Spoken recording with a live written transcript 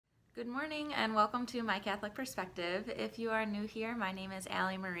Good morning and welcome to My Catholic Perspective. If you are new here, my name is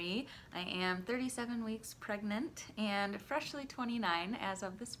Allie Marie. I am 37 weeks pregnant and freshly 29 as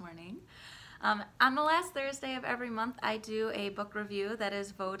of this morning. On the last Thursday of every month, I do a book review that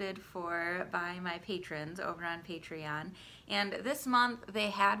is voted for by my patrons over on Patreon. And this month, they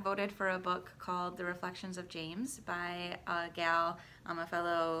had voted for a book called The Reflections of James by a gal, a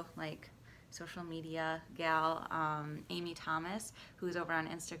fellow social media gal, Amy Thomas, who's over on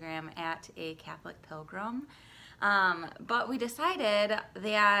Instagram at A Catholic Pilgrim. But we decided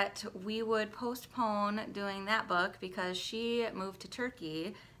that we would postpone doing that book because she moved to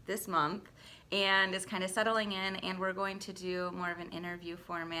Turkey this month and is kind of settling in, and we're going to do more of an interview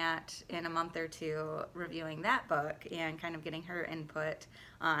format in a month or two reviewing that book and kind of getting her input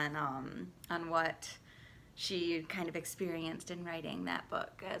on what she kind of experienced in writing that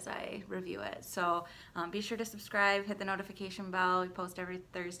book as I review it. So be sure to subscribe, hit the notification bell. We post every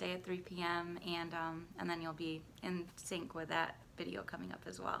Thursday at 3 p.m. and then you'll be in sync with that video coming up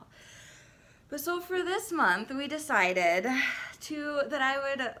as well. But so for this month, we decided that I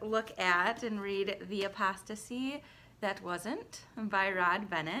would look at and read The Apostasy That Wasn't by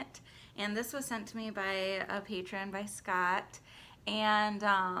Bennett. And this was sent to me by a patron, by Scott. And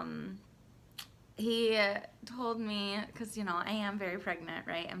he told me, because I am very pregnant,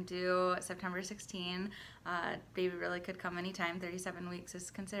 right? I'm due September 16. Baby really could come anytime. 37 weeks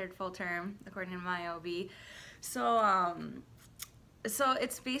is considered full term according to my OB. So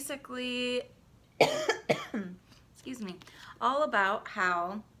it's basically excuse me, all about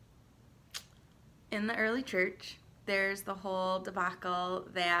how in the early church there's the whole debacle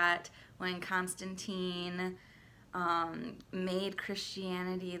that when Constantine made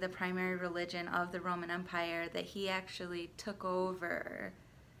Christianity the primary religion of the Roman Empire, that he actually took over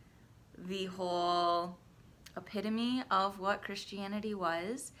the whole epitome of what Christianity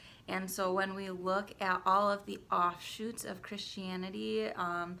was. And so when we look at all of the offshoots of Christianity,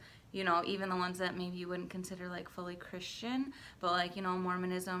 even the ones that maybe you wouldn't consider like fully Christian, but like,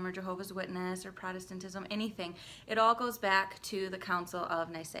 Mormonism or Jehovah's Witness or Protestantism, anything, it all goes back to the Council of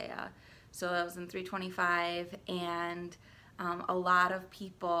Nicaea. So that was in 325, and a lot of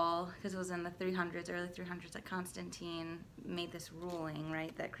people, because it was in the 300s, early 300s, that Constantine made this ruling,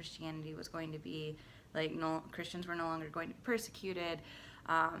 right, that Christianity was going to be, Christians were no longer going to be persecuted,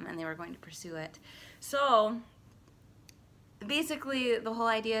 and they were going to pursue it. So basically the whole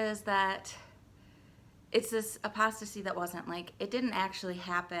idea is that it's this apostasy that wasn't, it didn't actually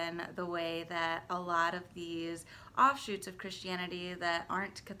happen the way that a lot of these offshoots of Christianity that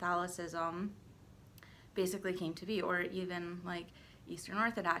aren't Catholicism basically came to be, or even Eastern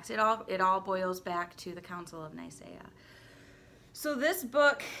Orthodox. It all boils back to the Council of Nicaea. So this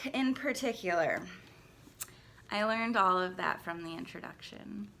book in particular, I learned all of that from the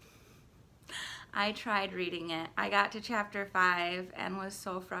introduction. I tried reading it. I got to chapter 5 and was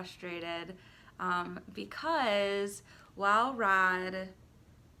so frustrated because while Rod,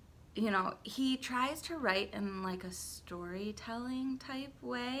 he tries to write in a storytelling type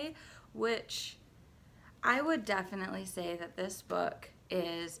way, which I would definitely say that this book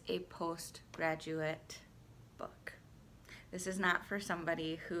is a postgraduate book. This is not for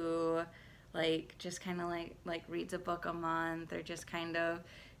somebody who just kind of reads a book a month, or just kind of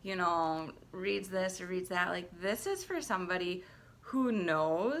reads this or reads that. This is for somebody who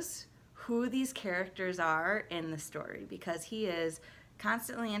knows who these characters are in the story, because he is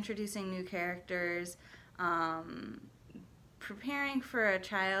constantly introducing new characters, preparing for a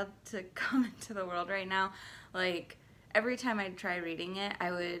child to come into the world right now. Every time I'd try reading it,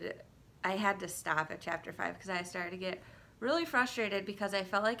 I had to stop at chapter 5 because I started to get really frustrated, because I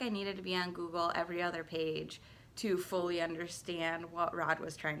felt like I needed to be on Google every other page to fully understand what Rod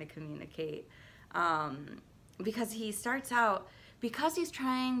was trying to communicate. Because he starts out, because he's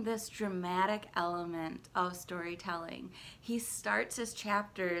trying this dramatic element of storytelling, he starts his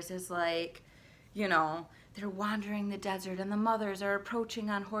chapters as they're wandering the desert and the mothers are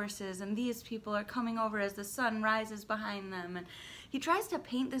approaching on horses and these people are coming over as the sun rises behind them. And he tries to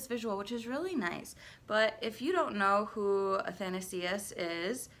paint this visual, which is really nice. But if you don't know who Athanasius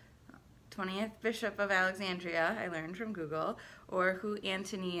is, 20th Bishop of Alexandria, I learned from Google, or who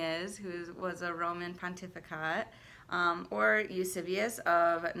Antony is, who was a Roman pontificate, or Eusebius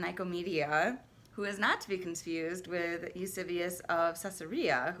of Nicomedia, who is not to be confused with Eusebius of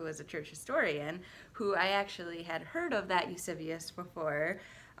Caesarea, who is a church historian, who I actually had heard of that Eusebius before,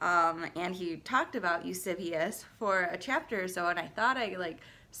 and he talked about Eusebius for a chapter or so, and I thought I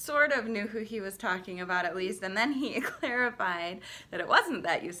sort of knew who he was talking about at least, and then he clarified that it wasn't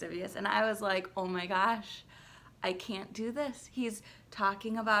that Eusebius, and I was like, oh my gosh, I can't do this. He's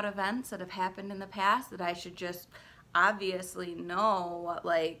talking about events that have happened in the past that I should just obviously know what,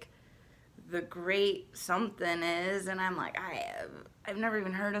 like, the great something is, and I'm like, I've never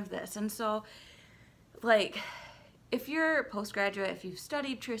even heard of this. And so, like, if you're postgraduate, if you've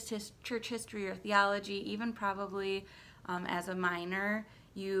studied church history or theology, even probably as a minor,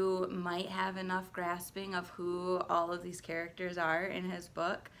 you might have enough grasping of who all of these characters are in his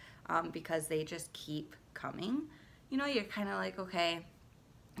book, because they just keep coming. You know, you're kind of like, okay,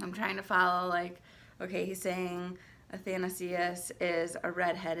 I'm trying to follow, like, okay, he's saying Athanasius is a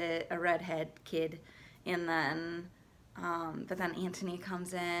redhead kid, and then but then Antony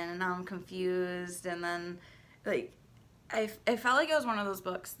comes in, and now I'm confused, and then, like, I felt like it was one of those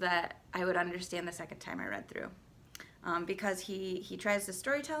books that I would understand the second time I read through, because he tries the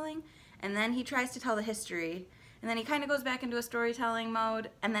storytelling, and then he tries to tell the history, and then he kind of goes back into a storytelling mode,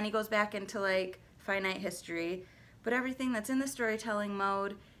 and then he goes back into, like, finite history, but everything that's in the storytelling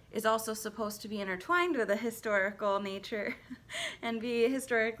mode is also supposed to be intertwined with a historical nature and be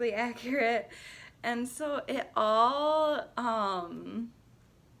historically accurate. And so it all, I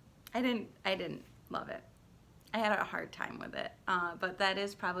didn't love it. I had a hard time with it, but that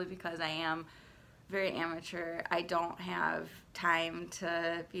is probably because I am very amateur. I don't have time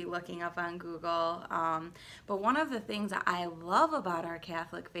to be looking up on Google. But one of the things that I love about our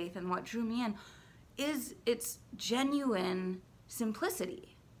Catholic faith and what drew me in is its genuine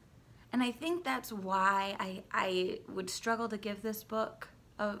simplicity. And I think that's why I would struggle to give this book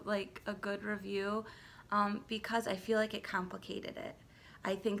a good review, because I feel like it complicated it.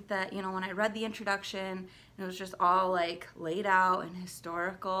 I think that, you know, when I read the introduction, and it was just all, like, laid out and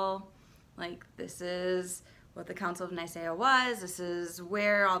historical, like, this is what the Council of Nicaea was, this is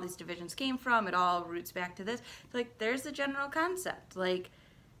where all these divisions came from, it all roots back to this. Like, there's the general concept. Like,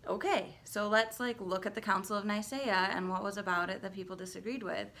 okay, so let's, like, look at the Council of Nicaea and what was about it that people disagreed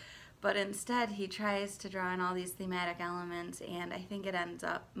with. But instead, he tries to draw in all these thematic elements, and I think it ends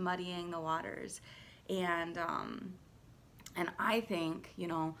up muddying the waters. And I think, you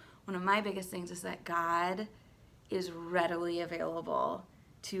know, one of my biggest things is that God is readily available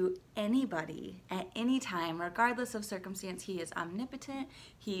to anybody at any time, regardless of circumstance. He is omnipotent.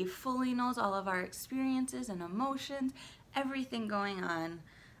 He fully knows all of our experiences and emotions, everything going on.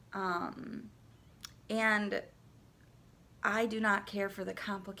 And I do not care for the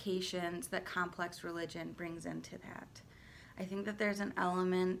complications that complex religion brings into that. I think that there's an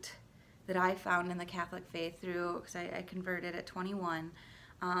element that I found in the Catholic faith through, because I converted at 21,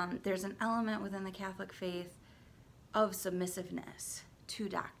 there's an element within the Catholic faith of submissiveness to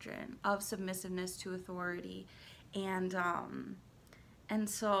doctrine, of submissiveness to authority, and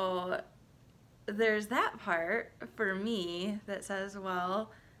so there's that part for me that says,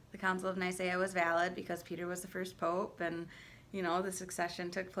 well, the Council of Nicaea was valid because Peter was the first pope, and, you know, the succession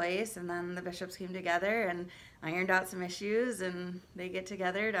took place, and then the bishops came together and ironed out some issues, and they get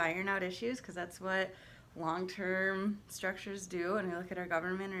together to iron out issues, because that's what long-term structures do. And we look at our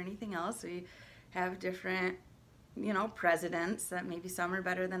government or anything else, we have different, you know, presidents that maybe some are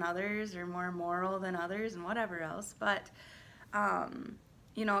better than others or more moral than others and whatever else. But,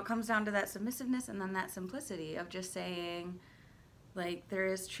 you know, it comes down to that submissiveness and then that simplicity of just saying, like, there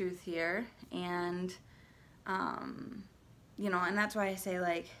is truth here, and, you know, and that's why I say,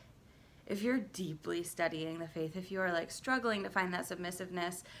 like, if you're deeply studying the faith, if you are, like, struggling to find that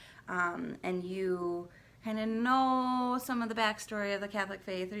submissiveness, and you kind of know some of the backstory of the Catholic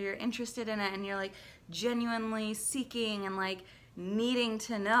faith, or you're interested in it, and you're, like, genuinely seeking and, like, needing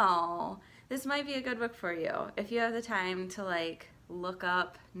to know, this might be a good book for you. If you have the time to, like, look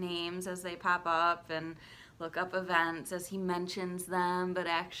up names as they pop up, and look up events as he mentions them, but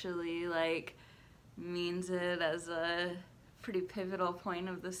actually, like, means it as a pretty pivotal point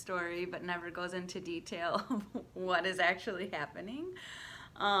of the story, but never goes into detail of what is actually happening.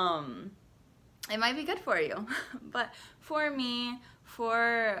 It might be good for you. But for me,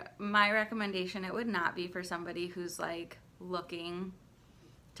 for my recommendation, it would not be for somebody who's, like, looking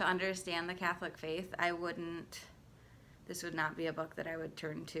to understand the Catholic faith. This would not be a book that I would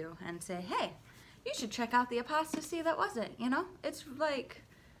turn to and say, hey, you should check out the Apostasy that wasn't, you know? It's, like,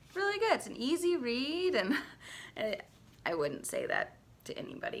 really good. It's an easy read, and I wouldn't say that to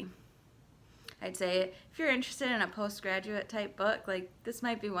anybody. I'd say if you're interested in a postgraduate type book, like, this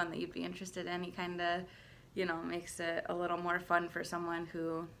might be one that you'd be interested in. He kind of, you know, makes it a little more fun for someone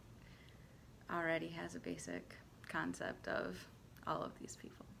who already has a basic concept of all of these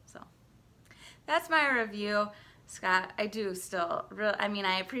people. So that's my review. Scott, I do still, I mean,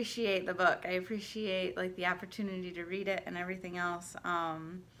 I appreciate the book. I appreciate, like, the opportunity to read it and everything else.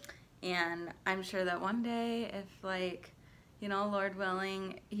 And I'm sure that one day, if like, you know, Lord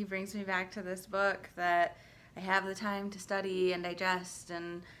willing, he brings me back to this book, that I have the time to study and digest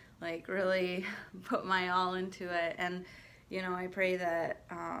and like really put my all into it. And, you know, I pray that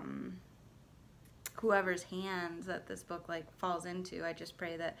whoever's hands that this book like falls into, I just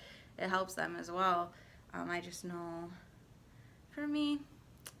pray that it helps them as well. I just know, for me,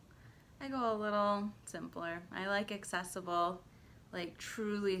 I go a little simpler. I like accessible, like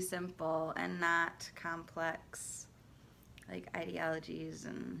truly simple and not complex, like ideologies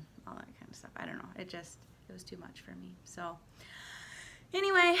and all that kind of stuff. I don't know. It was too much for me. So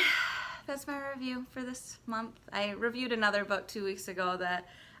anyway, that's my review for this month. I reviewed another book 2 weeks ago that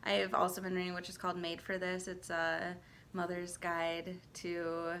I have also been reading, which is called Made for This. It's a mother's guide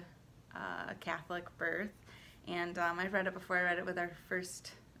to Catholic birth. And I've read it before. I read it with our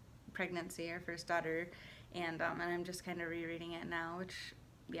first pregnancy, our first daughter. And I'm just kind of rereading it now, which,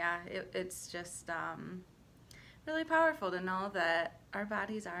 yeah, it's just really powerful to know that our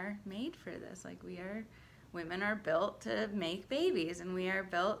bodies are made for this. Like, women are built to make babies, and we are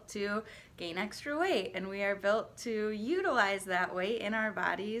built to gain extra weight, and we are built to utilize that weight in our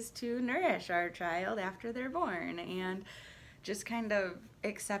bodies to nourish our child after they're born. And just kind of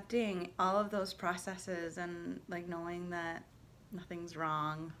accepting all of those processes and like knowing that nothing's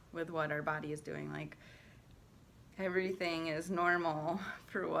wrong with what our body is doing. Like, everything is normal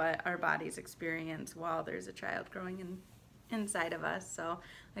for what our bodies experience while there's a child growing inside of us. So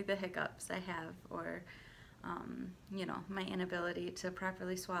like the hiccups I have, or you know, my inability to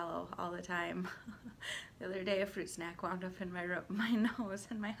properly swallow all the time. The other day a fruit snack wound up in my nose,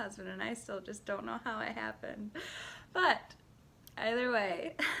 and my husband and I still just don't know how it happened. But either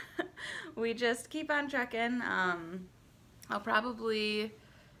way, we just keep on trucking. I'll probably,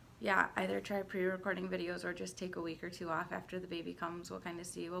 yeah, either try pre-recording videos or just take a week or 2 off after the baby comes. We'll kind of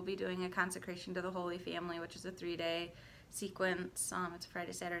see. We'll be doing a consecration to the Holy Family, which is a 3-day sequence. It's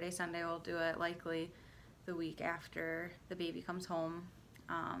Friday, Saturday, Sunday. We'll do it likely the week after the baby comes home.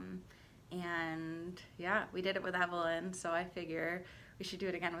 And yeah, we did it with Evelyn, so I figure we should do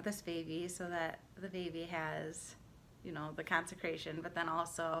it again with this baby so that the baby has, you know, the consecration, but then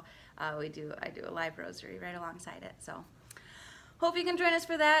also I do a live rosary right alongside it. So hope you can join us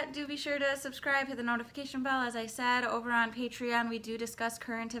for that. Do be sure to subscribe, hit the notification bell. As I said, over on Patreon we do discuss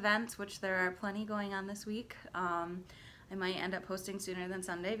current events, which there are plenty going on this week. I might end up posting sooner than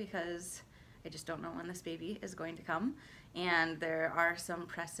Sunday because I just don't know when this baby is going to come, and there are some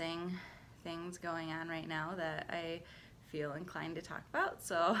pressing things going on right now that I feel inclined to talk about,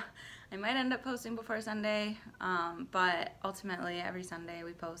 so I might end up posting before Sunday, but ultimately every Sunday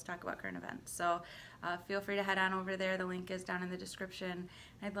we talk about current events. So feel free to head on over there. The link is down in the description.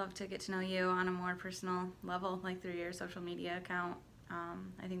 I'd love to get to know you on a more personal level, like through your social media account.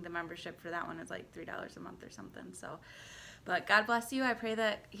 I think the membership for that one is like $3 a month or something. So, but God bless you. I pray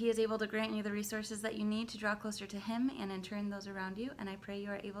that He is able to grant you the resources that you need to draw closer to Him, and in turn those around you, and I pray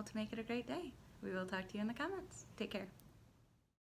you are able to make it a great day. We will talk to you in the comments. Take care.